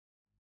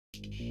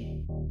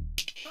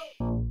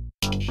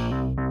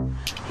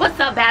What's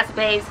up, Bazzle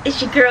babes?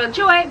 It's your girl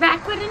Joy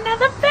back with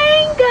another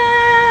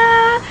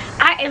banger.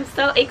 I am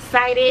so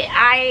excited.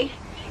 I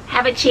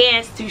have a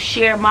chance to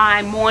share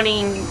my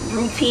morning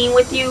routine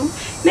with you.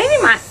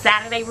 Maybe my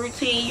Saturday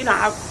routine. You know,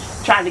 I'm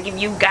trying to give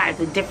you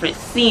guys a different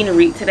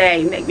scenery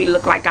today. Make me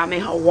look like I'm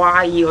in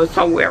Hawaii or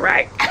somewhere,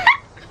 right?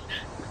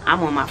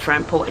 I'm on my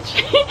front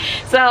porch.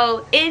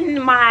 So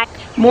in my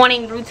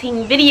morning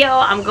routine video,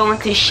 I'm going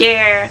to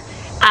share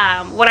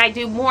what I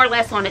do more or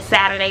less on a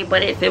Saturday,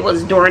 but if it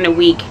was during the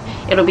week,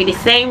 it'll be the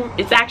same.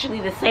 It's actually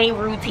the same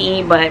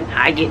routine, but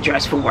I get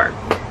dressed for work.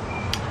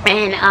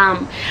 And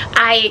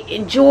I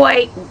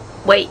enjoy,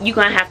 wait, you're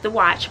gonna have to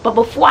watch. But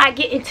before I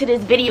get into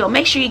this video,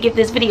 make sure you give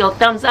this video a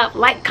thumbs up,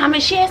 like,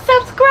 comment, share,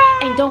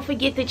 subscribe. And don't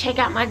forget to check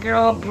out my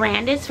girl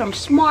Brandis from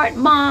Smart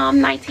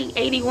Mom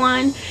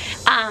 1981.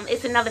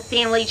 It's another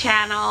family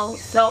channel,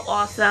 so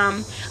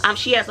awesome.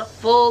 She has a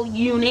full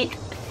unit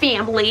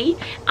family.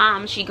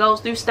 She goes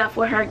through stuff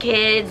with her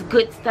kids,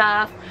 good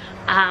stuff,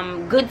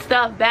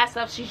 bad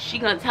stuff. She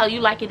gonna tell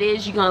you like it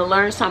is. You're gonna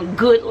learn some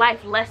good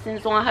life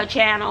lessons on her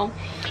channel.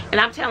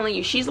 And I'm telling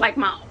you, she's like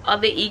my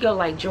other ego,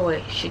 like,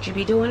 Joy, should you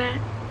be doing that?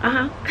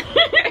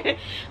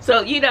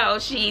 So, you know,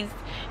 she's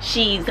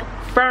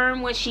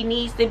firm when she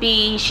needs to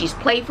be. She's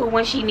playful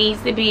when she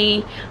needs to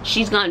be.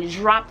 She's gonna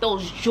drop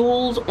those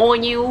jewels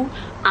on you,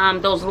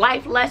 those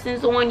life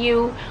lessons on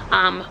you.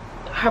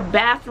 Her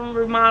bathroom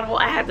remodel,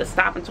 I had to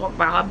stop and talk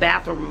about her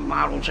bathroom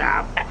remodel,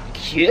 child.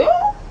 Cute.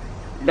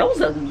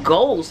 Those are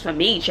goals for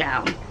me,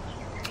 child.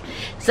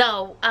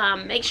 So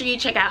make sure you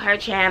check out her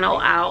channel.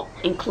 I'll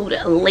include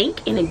a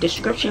link in the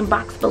description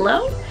box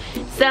below.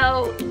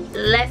 So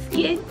let's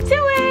get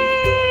to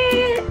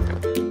it.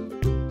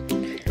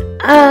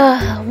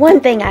 One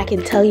thing I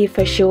can tell you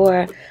for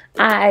sure,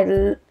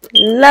 I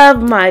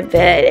love my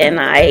bed and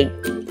I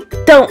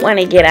don't want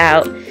to get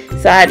out.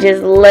 So I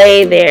just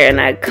lay there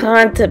and I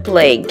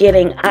contemplate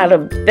getting out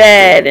of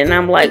bed, and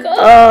I'm like,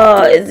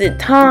 oh, is it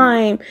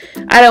time?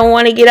 I don't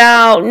want to get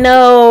out.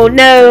 No,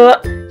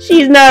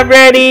 she's not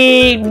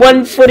ready.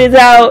 One foot is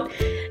out,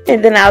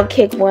 and then I'll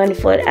kick one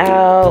foot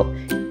out,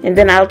 and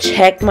then I'll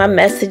check my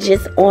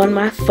messages on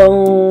my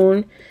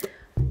phone.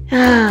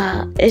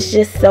 It's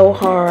just so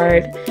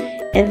hard.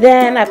 And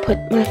then I put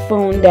my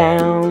phone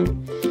down,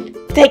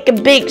 take a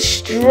big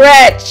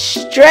stretch,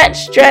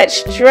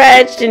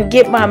 and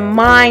get my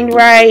mind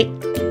right.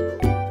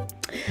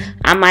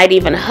 I might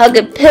even hug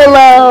a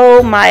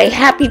pillow, my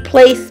happy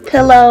place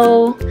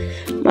pillow,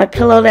 my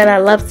pillow that I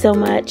love so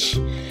much.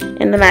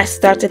 And then I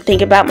start to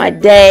think about my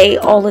day,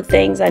 all the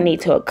things I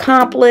need to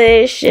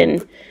accomplish,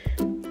 and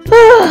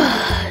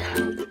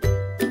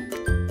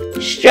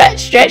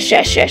stretch, kick.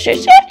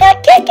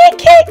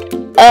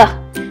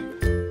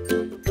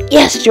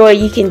 Yes, Joy,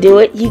 you can do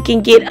it. You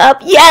can get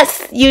up.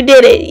 Yes, you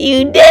did it.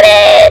 You did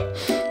it.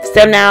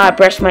 So now I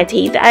brush my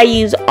teeth. I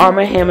use Arm &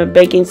 Hammer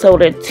baking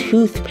soda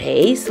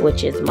toothpaste,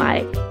 which is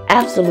my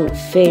absolute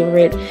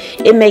favorite.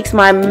 It makes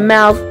my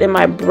mouth and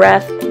my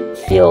breath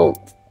feel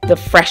the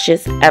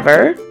freshest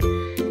ever.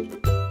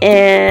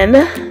 And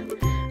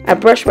I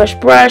brush.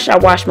 I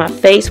wash my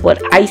face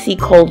with icy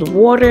cold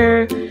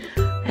water.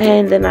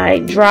 And then I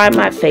dry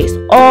my face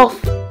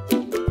off.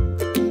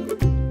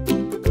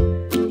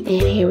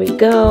 And here we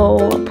go.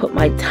 I put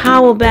my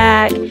towel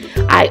back.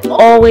 I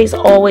always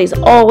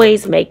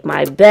make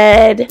my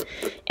bed.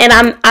 And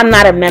I'm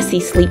not a messy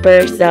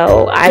sleeper,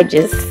 so I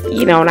just,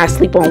 you know, and I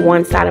sleep on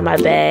one side of my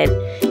bed,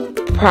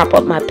 prop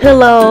up my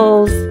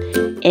pillows,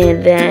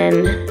 and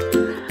then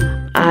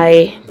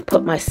I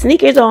put my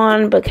sneakers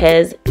on,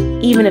 because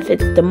even if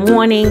it's the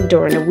morning,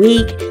 during the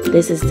week,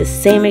 this is the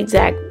same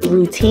exact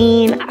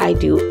routine I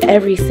do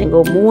every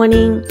single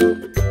morning.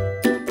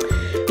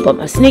 Put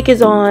my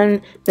sneakers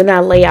on, then I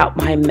lay out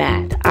my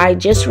mat. I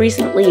just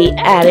recently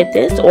added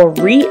this, or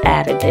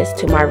re-added this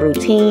to my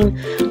routine.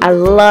 I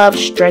love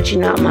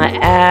stretching out my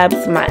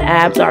abs. My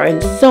abs are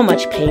in so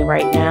much pain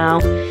right now.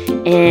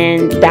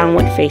 And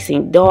downward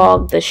facing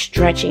dog, the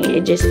stretching,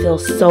 it just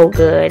feels so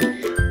good.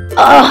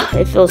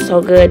 It feels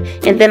so good.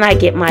 And then I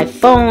get my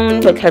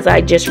phone, because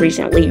I just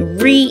recently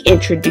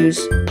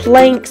reintroduced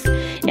planks,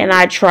 and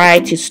I try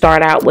to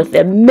start out with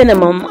a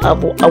minimum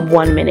of a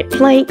 1 minute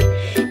plank,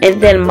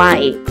 and then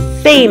my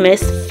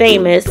famous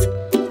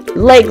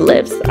leg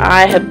lifts.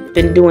 I have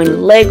been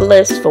doing leg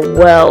lifts for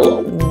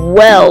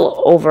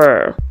well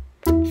over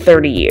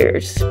 30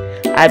 years.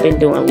 I've been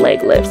doing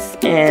leg lifts,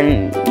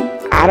 and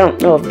I don't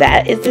know if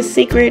that is the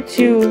secret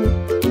to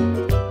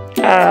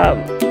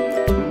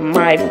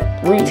my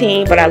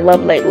routine, but I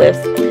love leg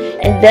lifts.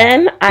 And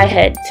then I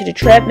head to the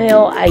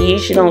treadmill. I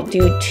usually don't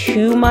do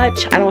too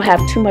much. I don't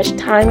have too much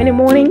time in the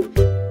morning,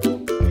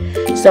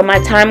 so my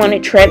time on the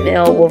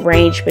treadmill will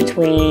range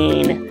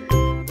between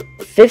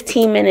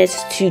 15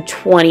 minutes to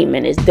 20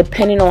 minutes,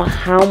 depending on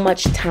how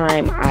much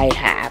time I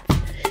have.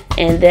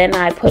 And then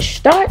I push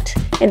start,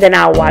 and then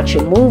I'll watch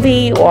a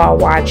movie, or I'll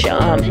watch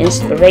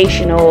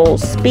inspirational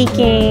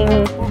speaking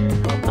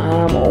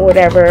or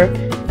whatever.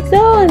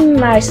 So,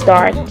 and I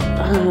start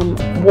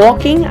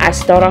walking, I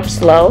start off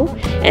slow,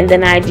 and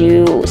then I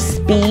do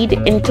speed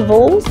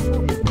intervals.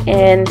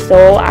 And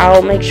so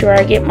I'll make sure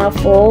I get my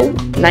full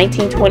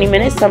 19-20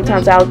 minutes.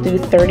 Sometimes I'll do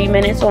 30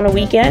 minutes on a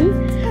weekend.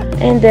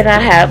 And then I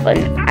have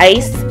an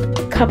ice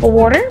cup of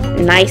water,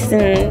 nice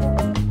and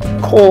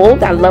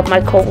cold. I love my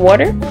cold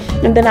water.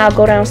 And then I'll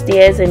go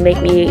downstairs and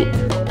make me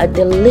a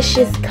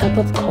delicious cup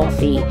of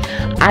coffee.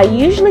 I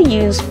usually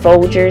use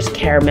Folgers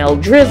caramel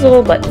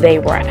drizzle, but they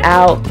were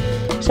out.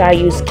 So I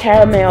use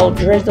caramel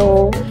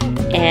drizzle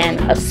and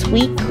a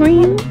sweet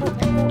cream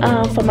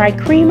for my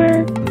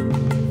creamer.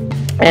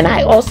 And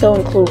I also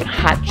include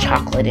hot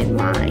chocolate in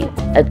mine.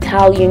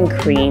 Italian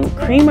cream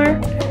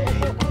creamer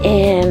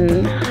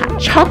and hot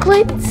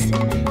chocolate.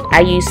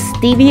 I use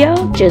stevia,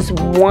 just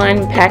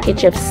 1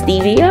 package of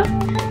stevia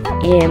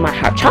in my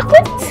hot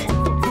chocolate.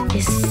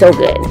 It's so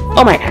good.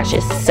 Oh my gosh,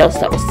 it's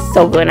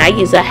so good. I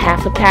use a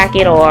half a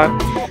packet or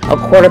a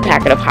quarter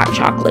packet of hot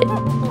chocolate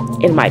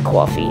in my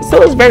coffee.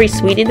 So it's very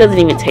sweet. It doesn't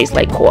even taste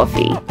like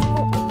coffee.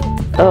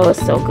 Oh,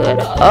 it's so good.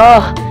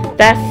 Oh,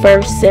 that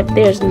first sip,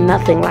 there's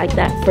nothing like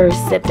that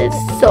first sip. It's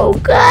so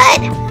good.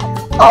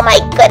 Oh my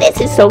goodness,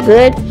 it's so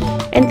good.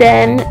 And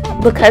then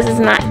because it's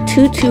not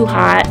too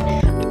hot,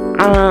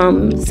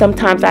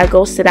 sometimes I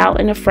go sit out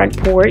in the front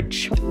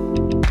porch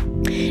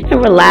and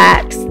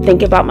relax,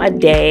 think about my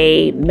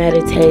day,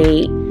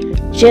 meditate,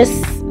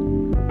 just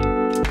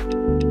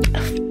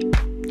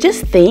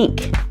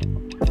think,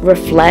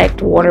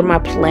 reflect, water my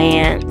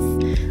plants.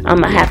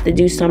 I have to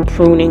do some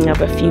pruning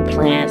of a few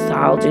plants, so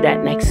I'll do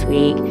that next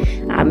week.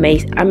 I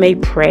may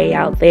pray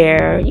out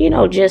there, you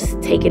know,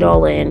 just take it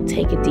all in,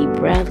 take a deep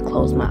breath,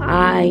 close my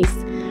eyes.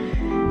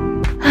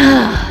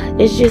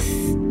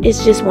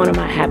 It's just one of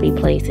my happy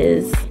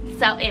places.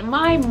 So in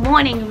my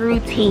morning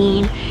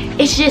routine,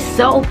 it's just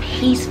so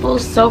peaceful,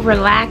 so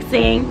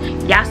relaxing.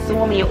 Y'all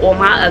saw me in all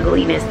my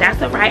ugliness.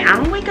 That's alright. I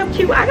don't wake up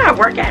cute. I gotta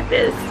work at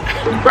this.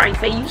 You probably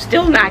say you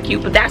still not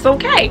cute, but that's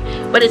okay.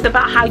 But it's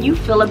about how you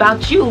feel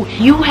about you.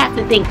 You have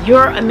to think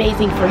you're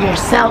amazing for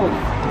yourself.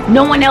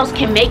 No one else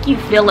can make you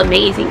feel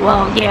amazing.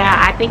 Well, yeah,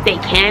 I think they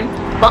can.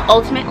 But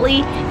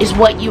ultimately, it's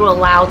what you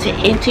allow to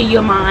enter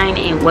your mind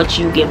and what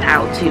you give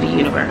out to the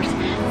universe.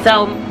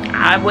 So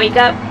I wake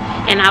up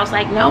and I was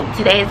like, no,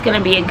 today is going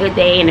to be a good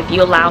day. And if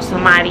you allow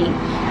somebody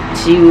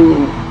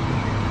to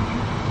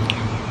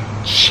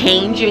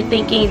change your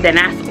thinking, then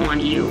that's on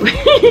you.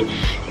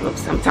 Look,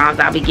 sometimes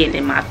I'll be getting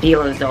in my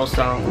feelings though,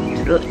 so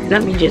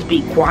let me just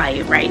be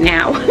quiet right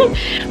now.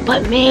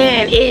 But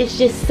man, it's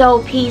just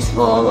so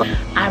peaceful.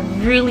 I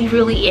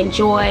really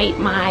enjoy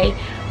my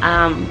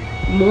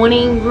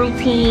morning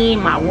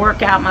routine, my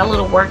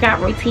little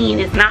workout routine.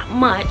 Is not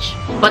much,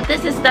 but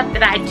this is stuff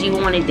that I do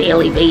on a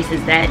daily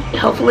basis that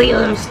hopefully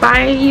will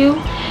inspire you.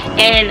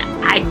 And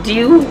I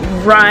do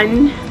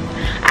run.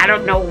 I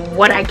don't know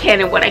what I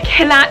can and what I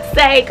cannot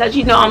say, because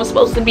you know I'm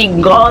supposed to be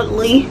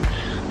godly.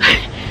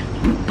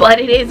 But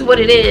it is what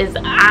it is.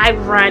 I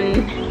run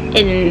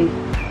in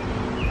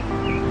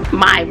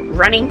my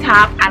running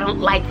top. I don't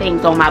like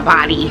things on my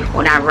body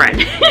when I run.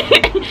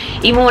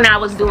 Even when I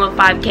was doing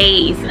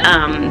 5Ks,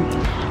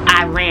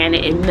 I ran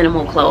in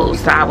minimal clothes.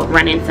 So I would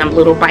run in some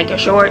little biker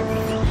shorts,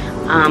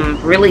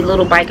 really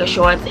little biker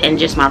shorts, and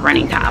just my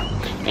running top.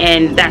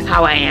 And that's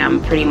how I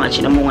am pretty much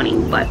in the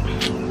morning. But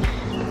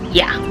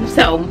yeah,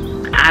 so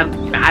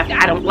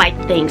I don't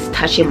like things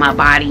touching my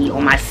body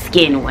or my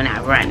skin when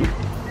I run.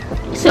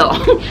 So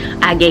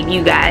I gave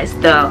you guys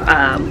the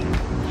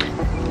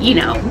you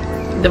know,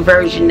 the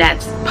version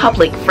that's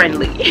public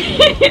friendly.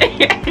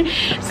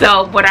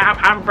 So but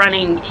I'm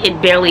running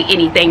in barely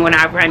anything when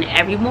I run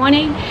every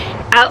morning.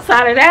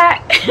 Outside of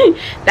that,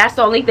 that's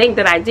the only thing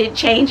that I did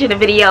change in the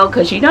video,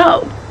 because you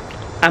know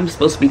I'm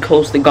supposed to be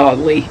close to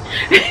godly.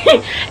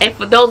 And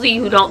for those of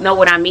you who don't know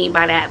what I mean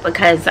by that,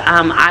 because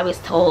I was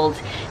told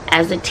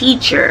as a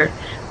teacher,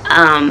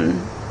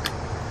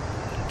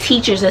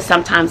 teachers are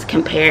sometimes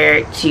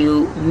compared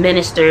to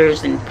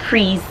ministers and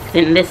priests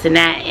and this and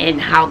that,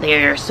 and how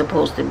they're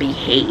supposed to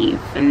behave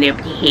and their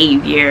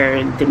behavior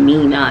and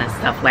demeanor and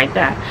stuff like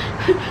that.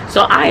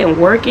 So I am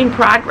work in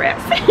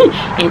progress.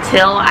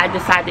 Until I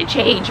decide to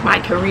change my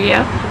career,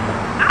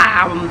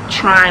 I'm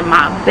trying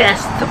my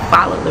best to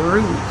follow the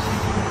rules.